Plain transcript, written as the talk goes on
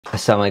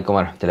Assalamualaikum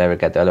warahmatullahi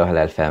wabarakatuh. Hello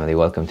Halal family,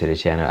 welcome to the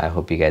channel. I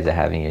hope you guys are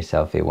having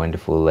yourself a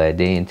wonderful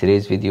day. In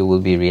today's video we'll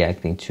be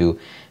reacting to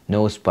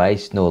No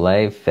Spice, No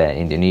Life.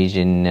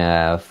 Indonesian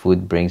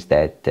food brings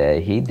that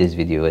heat. This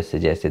video was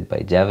suggested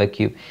by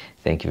JavaCube.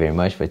 Thank you very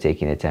much for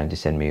taking the time to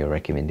send me your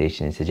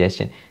recommendation and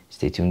suggestion.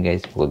 Stay tuned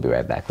guys, we'll be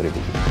right back with a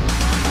video.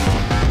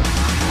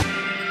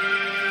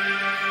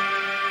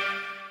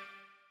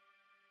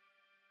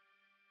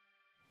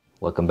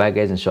 Welcome back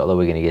guys. Inshallah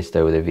we're going to get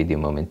started with the video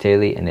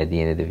momentarily, and at the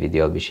end of the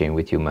video I'll be sharing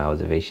with you my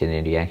observation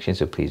and reaction,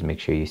 so please make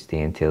sure you stay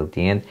until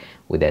the end.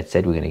 With that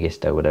said, we're going to get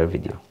started with our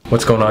video.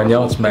 What's going on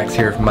y'all? It's Max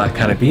here from My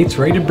Kind of Beats,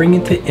 ready to bring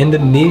you to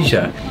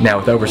Indonesia. Now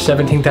with over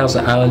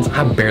 17,000 islands,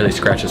 I barely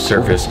scratch the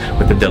surface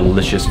with the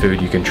delicious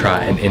food you can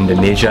try in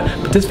Indonesia.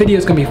 But this video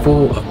is going to be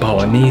full of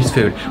Balinese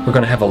food. We're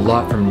going to have a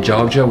lot from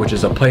Jogja, which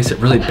is a place that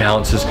really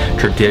balances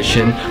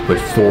tradition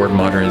with forward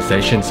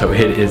modernization. So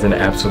it is an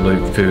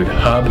absolute food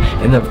hub.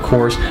 And of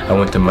course, I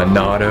went to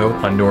Manado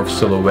on North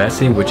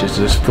Sulawesi, which is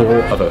just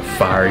full of a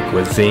fiery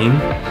cuisine.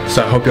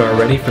 So I hope you are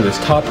ready for this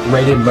top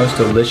rated, most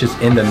delicious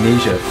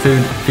Indonesia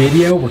food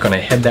video. We're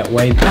gonna head that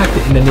way back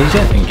to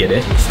Indonesia and get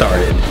it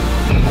started.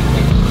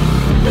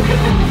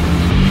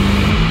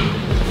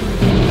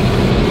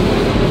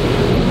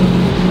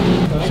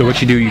 So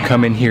what you do, you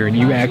come in here and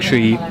you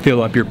actually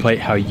fill up your plate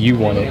how you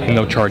want it, and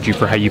they'll charge you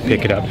for how you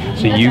pick it up.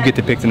 So you get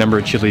to pick the number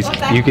of chilies,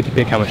 you get to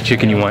pick how much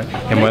chicken you want,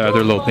 and what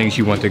other little things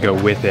you want to go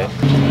with it.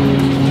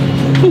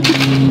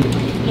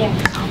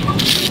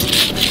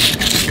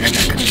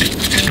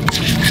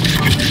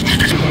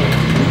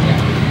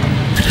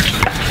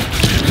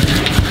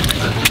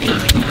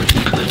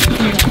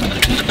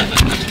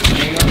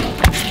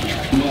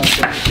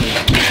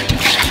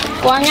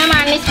 Kuahnya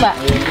manis, Mbak.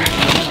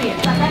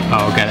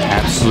 Oh, got an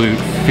absolute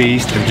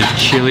feast of just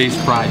chilies,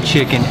 fried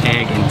chicken,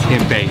 egg, and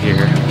tempeh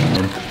here.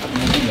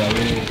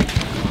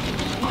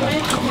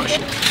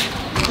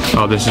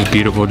 Oh, this is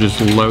beautiful. Just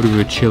loaded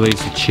with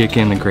chilies, the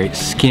chicken, the great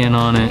skin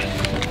on it.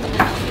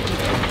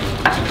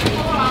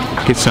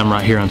 Get some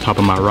right here on top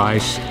of my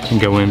rice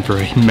and go in for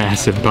a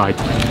massive bite.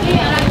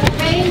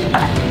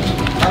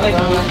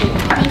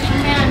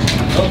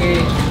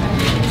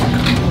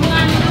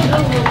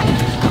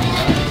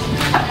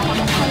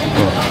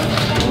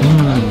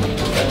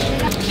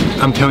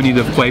 I'm telling you,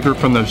 the flavor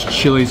from those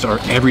chilies are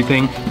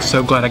everything.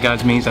 So glad I got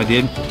as many as I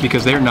did,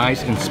 because they're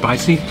nice and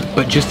spicy,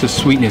 but just the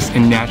sweetness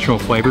and natural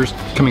flavors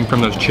coming from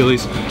those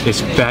chilies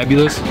is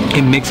fabulous.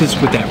 It mixes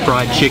with that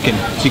fried chicken,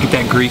 so you get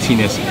that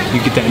greasiness,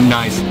 you get that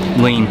nice,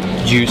 lean,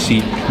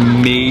 juicy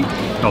meat.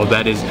 Oh,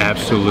 that is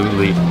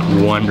absolutely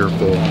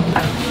wonderful.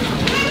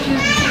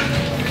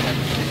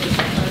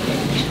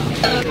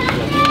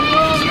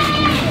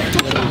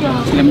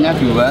 Krimnya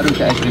dua,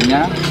 rujak es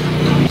krimnya.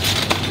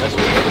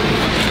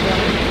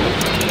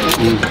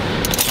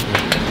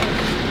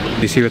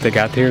 You see what they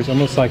got there? It's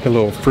almost like a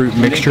little fruit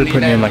mixture,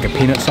 putting in like a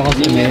peanut sauce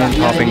and then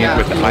topping it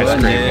with the ice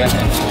cream.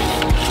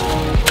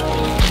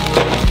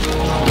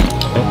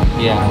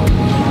 Yeah.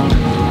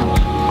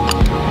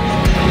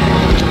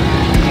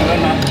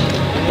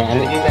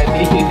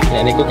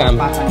 Ini ku kam.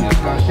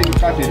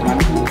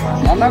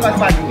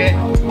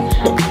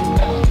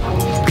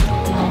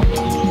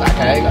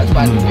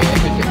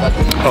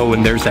 Oh,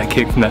 and there's that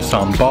kick from that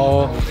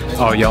sambal.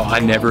 Oh, y'all, I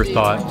never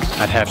thought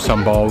I'd have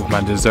sambal with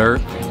my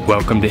dessert.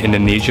 Welcome to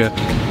Indonesia.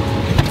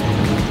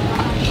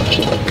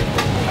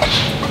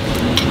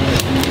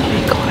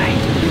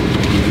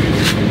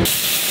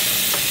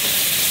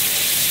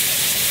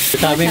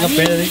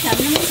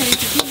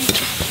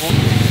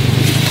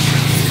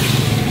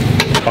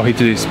 Oh, he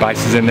threw these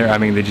spices in there. I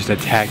mean, they just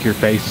attack your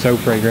face. So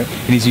fragrant.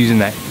 And he's using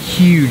that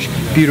huge,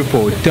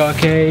 beautiful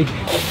duck egg.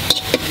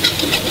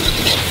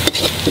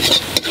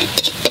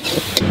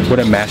 What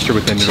a master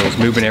with the noodles,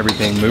 moving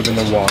everything, moving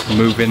the wok,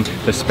 moving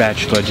the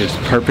spatula just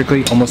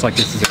perfectly, almost like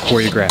this is a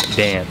choreographed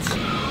dance.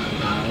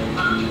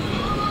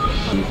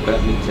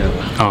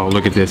 Oh,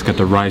 look at this, got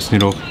the rice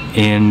noodle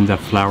and the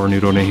flour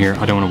noodle in here.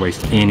 I don't want to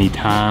waste any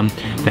time.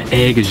 The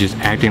egg is just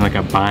acting like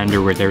a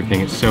binder with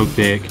everything. It's so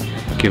thick.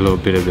 Get a little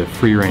bit of the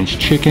free-range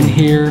chicken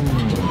here.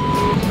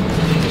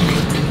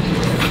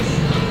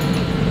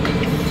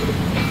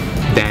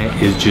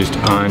 That is just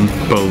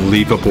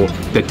unbelievable.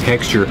 The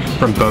texture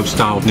from both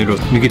style of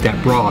noodles. You get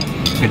that broth.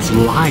 It's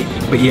light,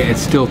 but yeah, it's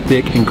still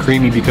thick and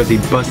creamy because he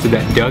busted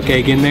that duck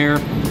egg in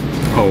there.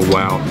 Oh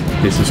wow,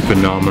 this is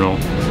phenomenal.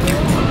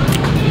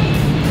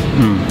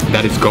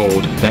 That is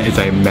gold. That is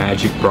a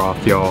magic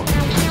broth, y'all.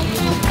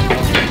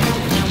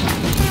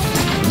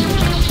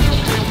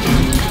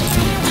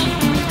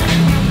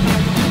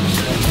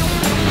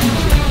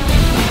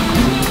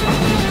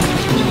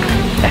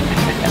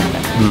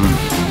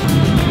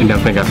 And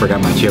don't think I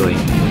forgot my chili.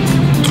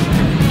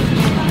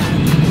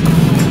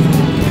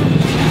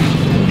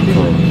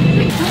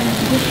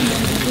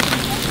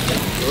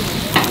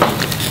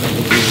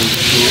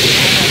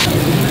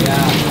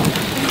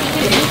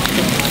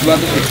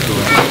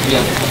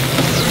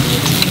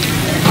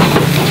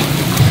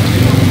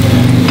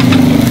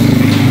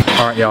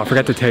 Alright y'all, I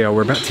forgot to tell y'all,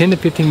 we're about 10 to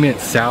 15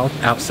 minutes south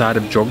outside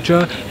of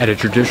Jogja at a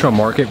traditional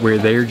market where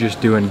they're just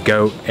doing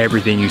goat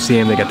everything. You see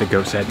them, they got the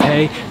goat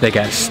satay, they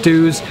got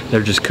stews,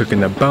 they're just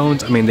cooking the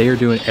bones. I mean, they are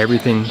doing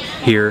everything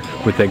here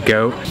with the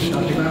goat.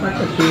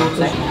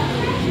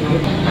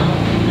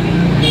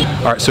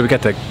 Alright, so we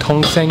got the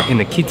tongseng and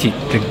the kiti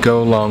to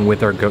go along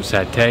with our goat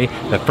satay.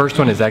 The first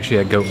one is actually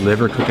a goat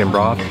liver cooked in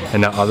broth,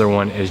 and the other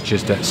one is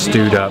just a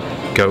stewed up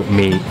goat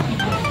meat.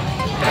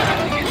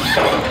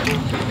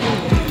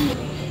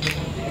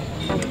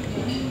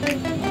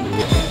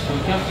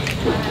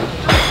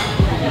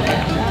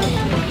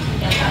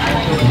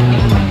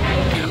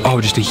 Oh,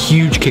 just a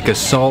huge kick of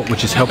salt,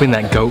 which is helping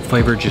that goat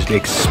flavor just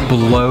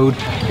explode.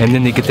 And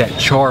then they get that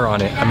char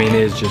on it. I mean,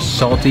 it is just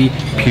salty,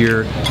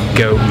 pure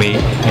goat meat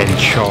and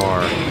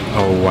char.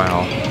 Oh,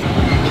 wow.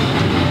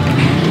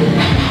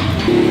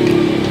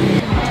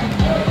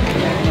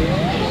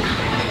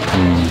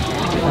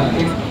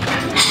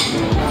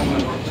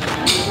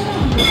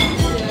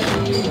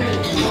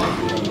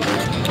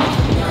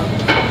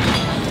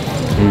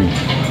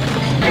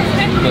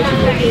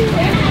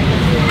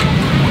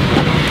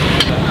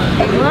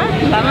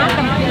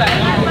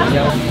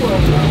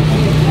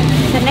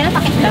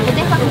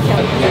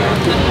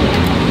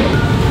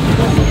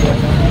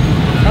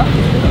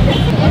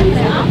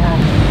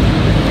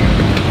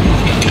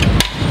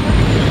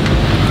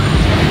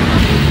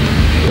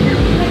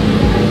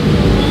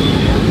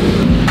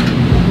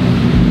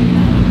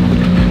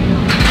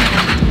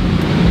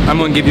 I'm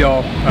gonna give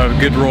y'all a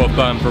good rule of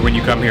thumb for when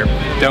you come here.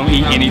 Don't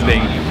eat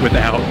anything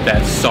without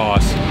that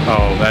sauce.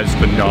 Oh, that is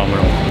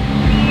phenomenal.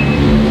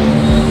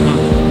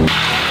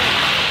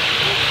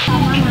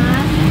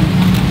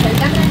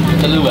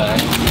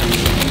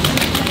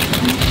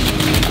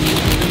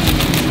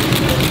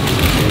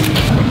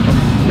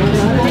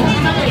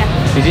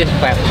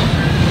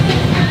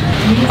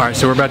 Alright,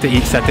 so we're about to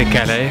eat satay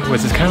kale,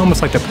 which is kind of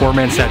almost like the poor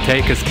man's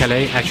satay, because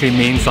kale actually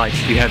means like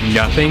you have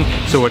nothing.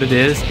 So what it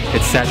is,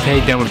 it's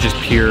satay done with just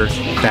pure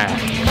fat.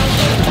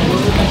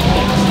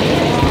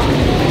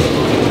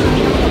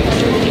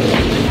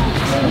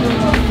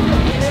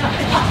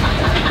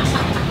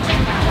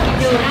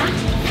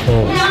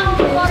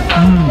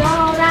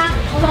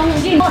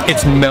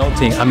 It's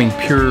melting, I mean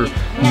pure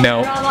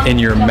melt in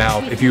your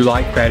mouth. If you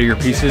like fattier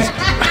pieces,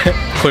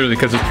 clearly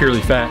because it's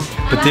purely fat,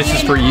 but this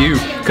is for you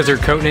because they're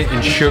coating it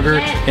in sugar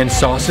and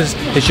sauces.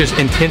 It's just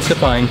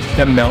intensifying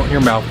that melt in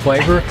your mouth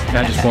flavor, and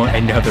I just want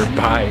another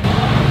bite.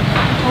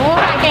 Oh,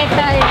 I get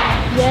that.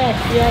 Yes,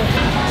 yes.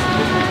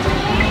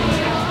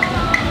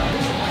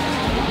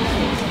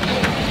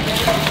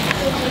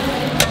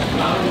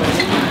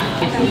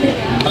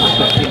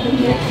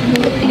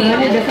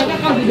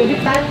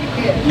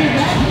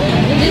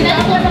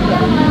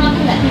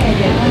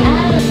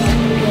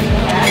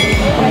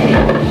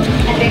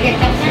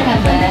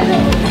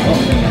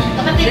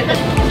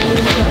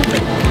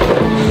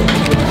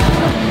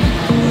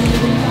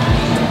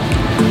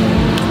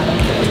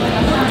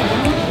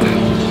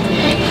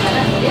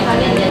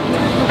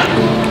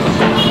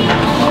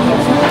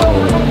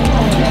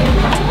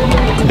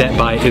 That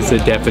bite is the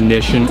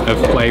definition of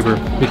flavor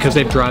because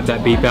they've dried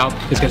that beef out.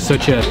 It's got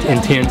such an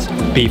intense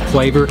beef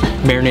flavor,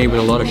 marinated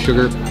with a lot of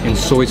sugar and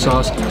soy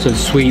sauce, so it's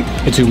sweet,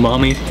 it's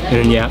umami, and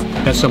then yeah,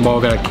 that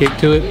sambal got a kick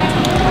to it.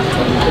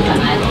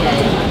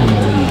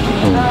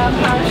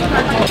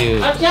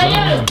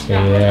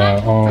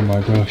 Yeah, oh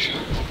my gosh.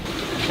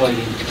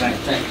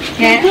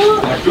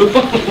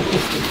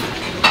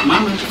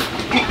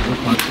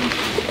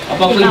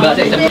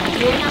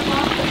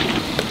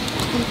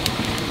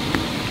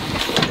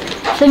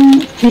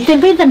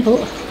 Pinten Bu.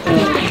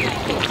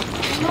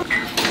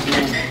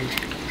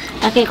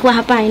 Pakai kuah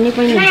apa ini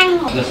Pak?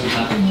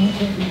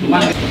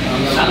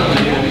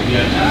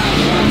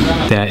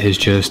 That is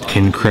just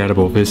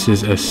incredible. This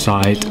is a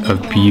sight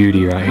of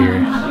beauty right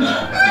here.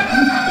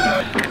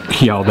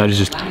 Y'all, that is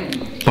just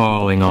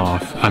falling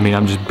off. I mean,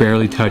 I'm just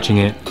barely touching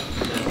it.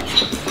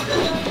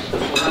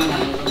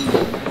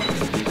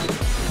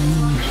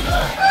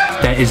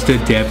 That is the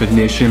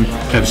definition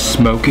of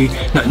smoky.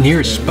 Not near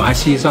as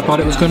spicy as I thought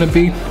it was going to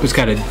be. It's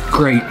got a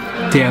great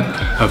depth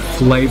of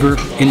flavor.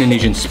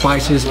 Indonesian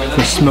spices.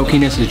 The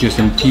smokiness is just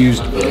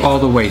infused all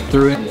the way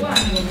through it.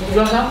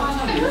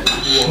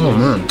 Oh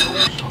man.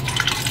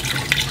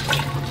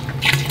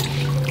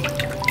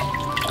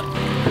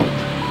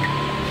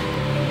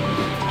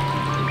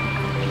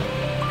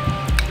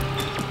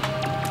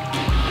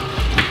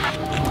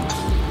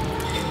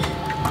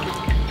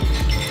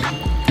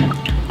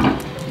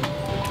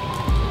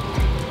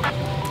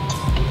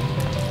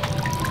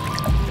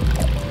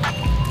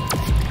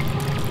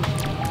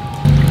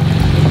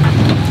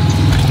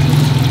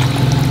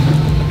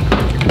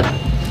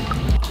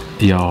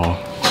 Y'all,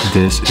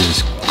 this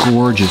is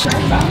gorgeous. Get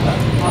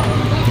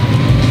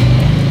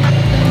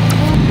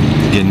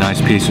a nice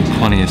piece with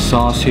plenty of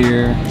sauce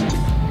here.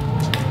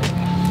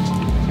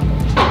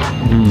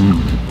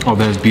 Oh,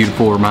 that is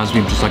beautiful. Reminds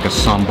me of just like a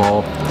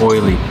sambal,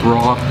 oily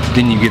broth.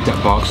 Then you get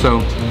that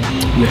bakso.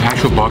 The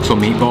actual bakso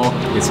meatball,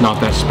 it's not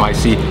that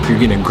spicy. You're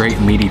getting a great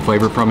meaty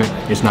flavor from it.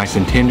 It's nice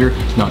and tender,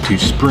 it's not too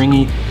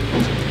springy.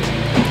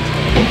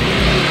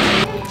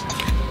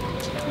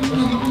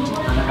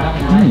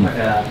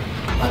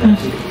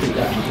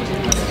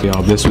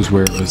 Y'all, this was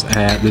where it was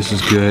at. This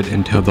is good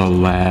until the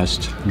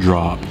last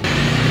drop.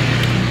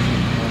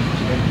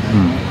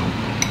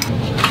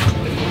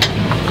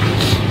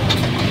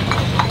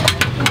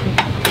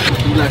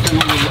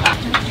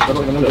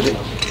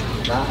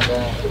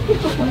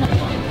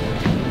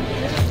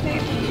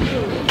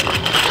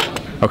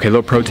 Okay,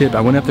 little pro tip,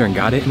 I went up there and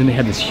got it, and then they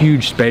had this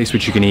huge space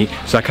which you can eat,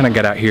 so I kind of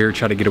got out here,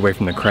 try to get away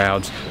from the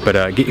crowds, but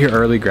get here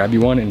early, grab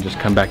you one, and just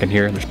come back in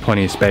here. There's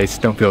plenty of space.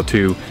 Don't feel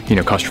too, you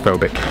know,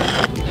 claustrophobic.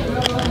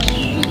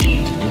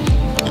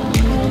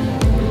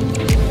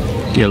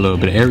 Get a little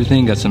bit of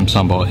everything. Got some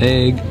sambal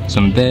egg,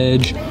 some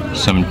veg,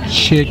 some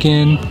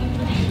chicken.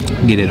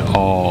 Get it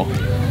all.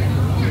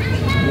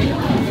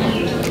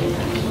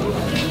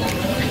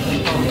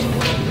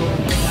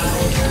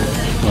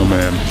 Oh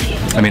man,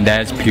 I mean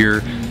that's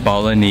pure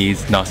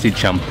Balinese nasi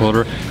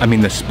campur. I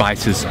mean the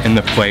spices and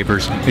the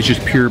flavors, it's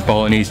just pure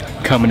Balinese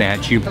coming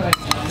at you.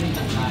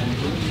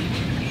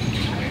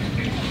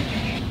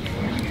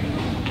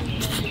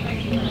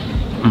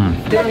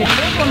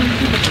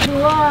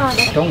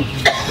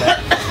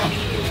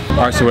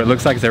 Alright, so what it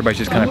looks like is everybody's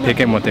just kind of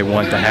picking what they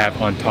want to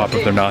have on top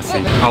of their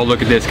nasi. Oh,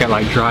 look at this, got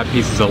like dried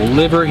pieces of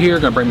liver here.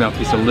 Gonna bring me out a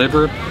piece of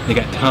liver. They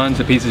got tons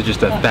of pieces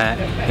just of fat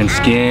and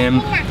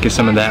skin. Get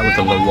some of that with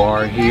the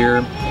lawar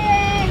here.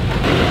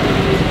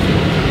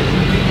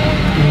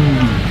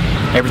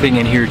 Everything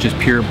in here is just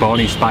pure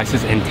Balinese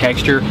spices and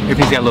texture.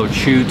 Everything's got a little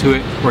chew to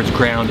it, where it's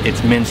ground,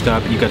 it's minced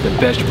up. You got the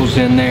vegetables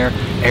in there.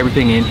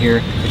 Everything in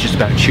here is just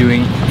about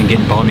chewing and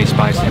getting Balinese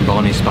spice and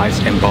Balinese spice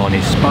and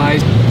Balinese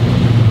spice.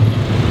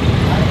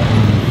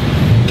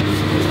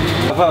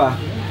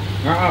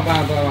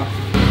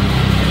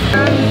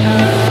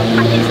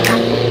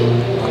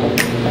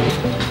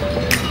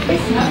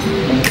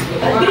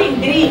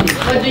 Green.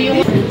 What do you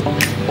want?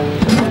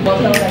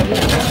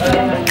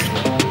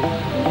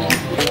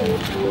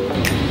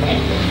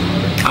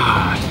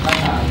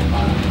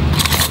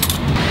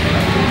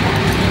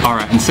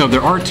 Alright, and so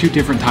there are two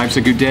different types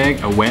of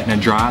gudeg, a wet and a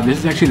dry. This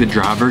is actually the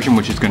dry version,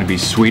 which is going to be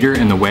sweeter,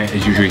 and the wet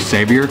is usually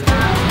savorier.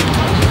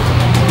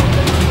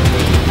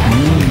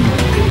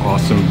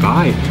 Awesome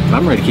bite.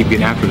 I'm ready to keep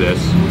getting after this.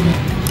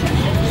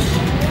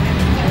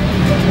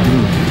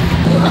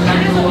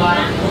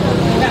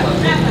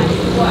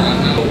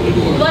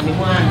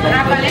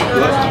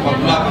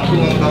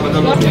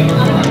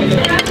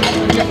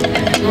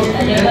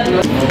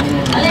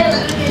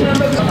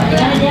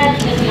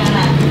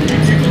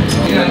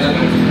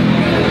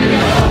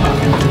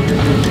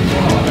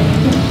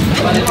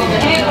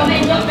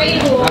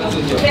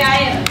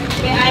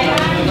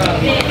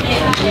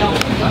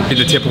 Do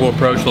the typical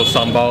approach, a little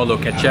sambal, a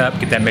little ketchup,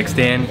 get that mixed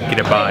in, get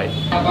a bite.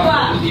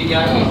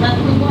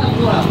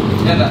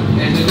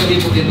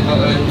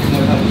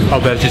 Oh,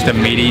 that's just a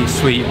meaty,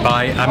 sweet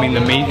bite. I mean,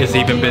 the meat has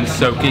even been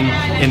soaking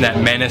in that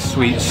menace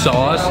sweet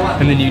sauce,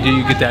 and then you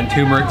get that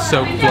turmeric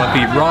soaked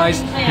fluffy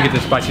rice, you get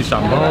the spicy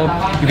sambal,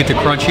 you get the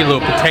crunchy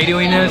little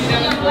potatoiness.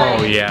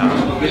 Oh yeah.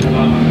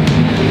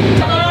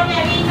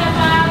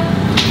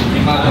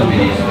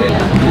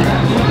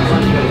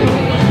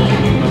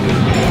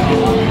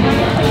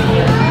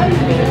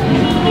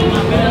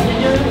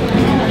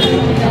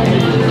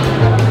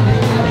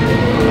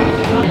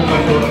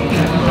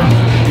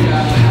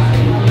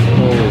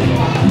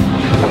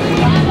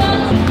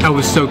 I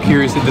was so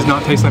curious, it does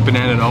not taste like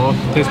banana at all.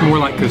 It tastes more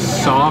like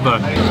cassava.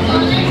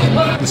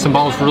 The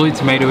sambal is really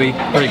tomatoey,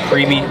 very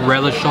creamy,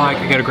 relish-like.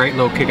 I got a great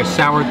little kick of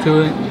sour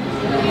to it.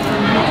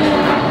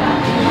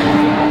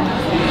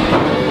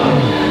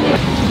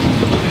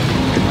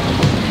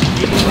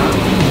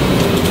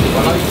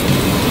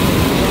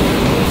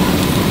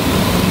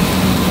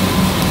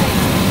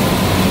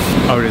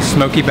 Oh, it's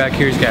smoky back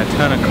here. He's got a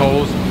ton of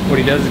coals. What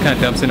he does is kind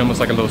of dumps in almost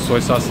like a little soy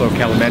sauce, a little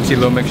calamansi,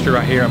 little mixture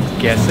right here, I'm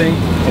guessing,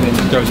 and then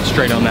just throws it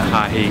straight on that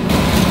high heat.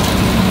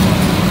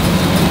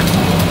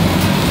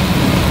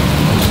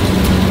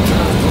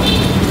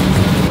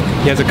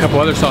 He has a couple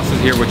other sauces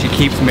here which he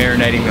keeps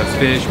marinating those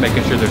fish,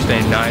 making sure they're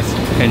staying nice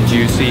and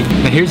juicy.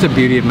 And here's the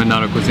beauty of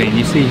Manado cuisine.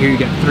 You see here you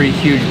got 3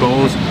 huge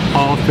bowls,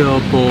 all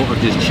filled full of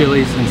just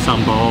chilies and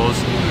sambals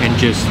and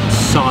just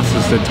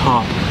sauces to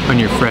top on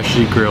your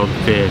freshly grilled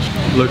fish.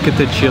 Look at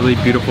the chili,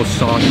 beautiful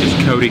sauce just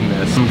coating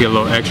this. I'm gonna get a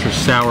little extra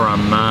sour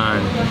on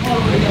mine.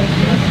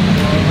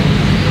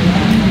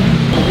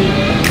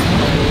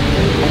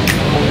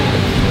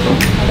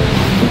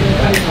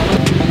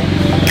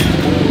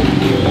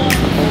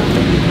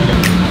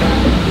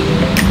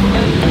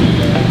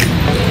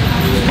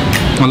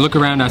 I look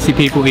around, I see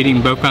people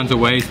eating both kinds of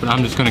ways, but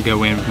I'm just gonna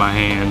go in with my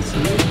hands.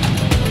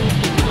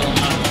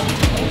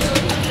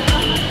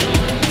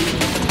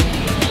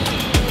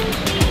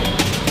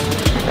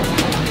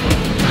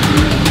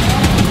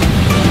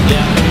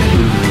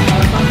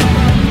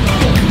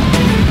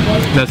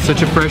 That's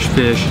such a fresh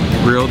fish,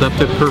 grilled up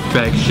to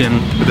perfection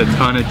with a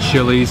ton of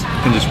chilies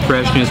and just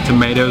freshness,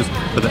 tomatoes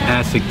with an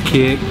acid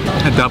kick.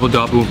 A double,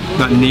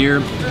 not near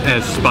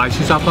as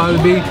spicy as I thought it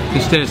would be.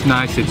 Instead, it's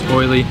nice, it's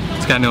oily,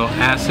 it's got no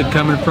acid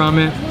coming from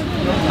it.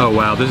 Oh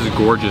wow, this is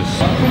gorgeous.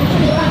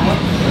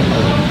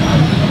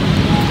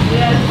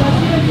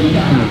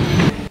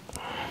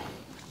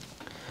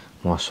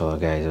 Mashallah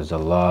guys, there's a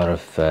lot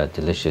of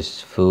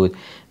delicious food.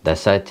 The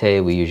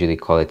satay, we usually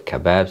call it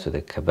kebab, so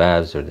the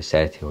kebabs or the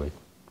satay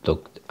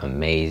looked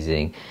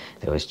amazing.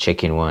 There was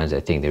chicken ones,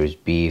 I think there was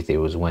beef, there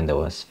was one that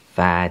was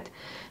fat.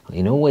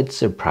 You know what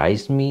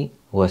surprised me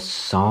was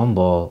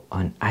sambal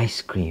on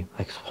ice cream.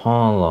 Like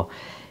subhanallah,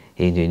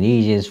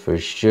 Indonesians for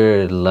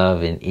sure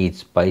love and eat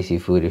spicy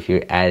food if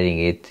you're adding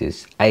it to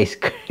ice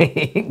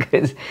cream.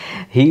 Because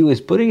he was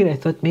putting it, I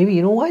thought maybe,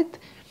 you know what,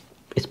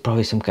 it's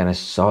probably some kind of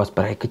sauce,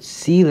 but I could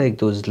see like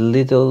those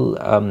little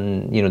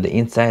you know, the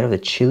inside of the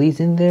chilies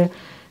in there.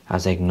 I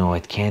was like, no,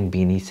 it can't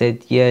be. And he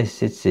said,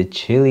 yes, it's a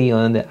chili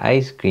on the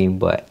ice cream,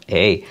 but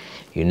hey,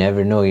 you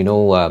never know. You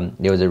know,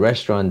 there was a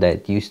restaurant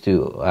that used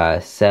to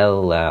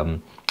sell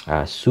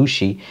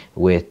sushi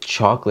with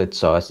chocolate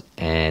sauce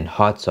and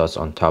hot sauce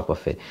on top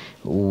of it.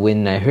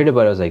 When I heard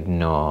about it, I was like,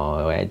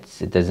 no,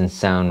 it doesn't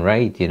sound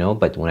right, you know,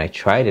 but when I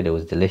tried it, it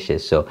was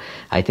delicious. So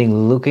I think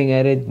looking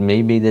at it,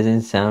 maybe it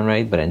doesn't sound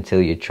right, but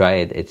until you try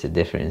it, it's a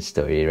different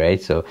story,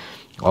 right? So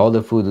all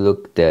the food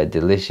looked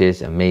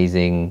delicious,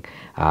 amazing.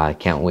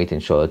 Can't wait,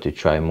 inshallah, to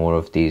try more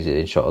of these,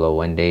 inshallah,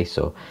 one day.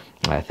 So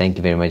thank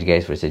you very much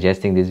guys for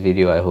suggesting this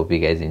video. I hope you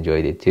guys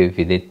enjoyed it too. If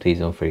you did, please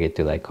don't forget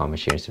to like, comment,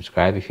 share, and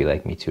subscribe. If you'd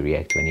like me to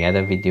react to any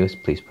other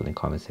videos, please put in the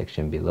comment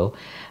section below.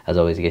 As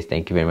always guys,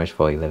 thank you very much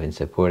for all your love and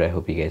support. I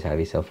hope you guys have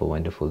yourself a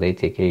wonderful day.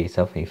 Take care of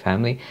yourself and your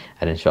family,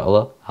 and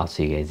inshallah I'll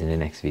see you guys in the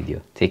next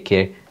video. Take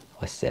care.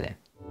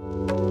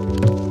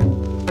 Wassalam.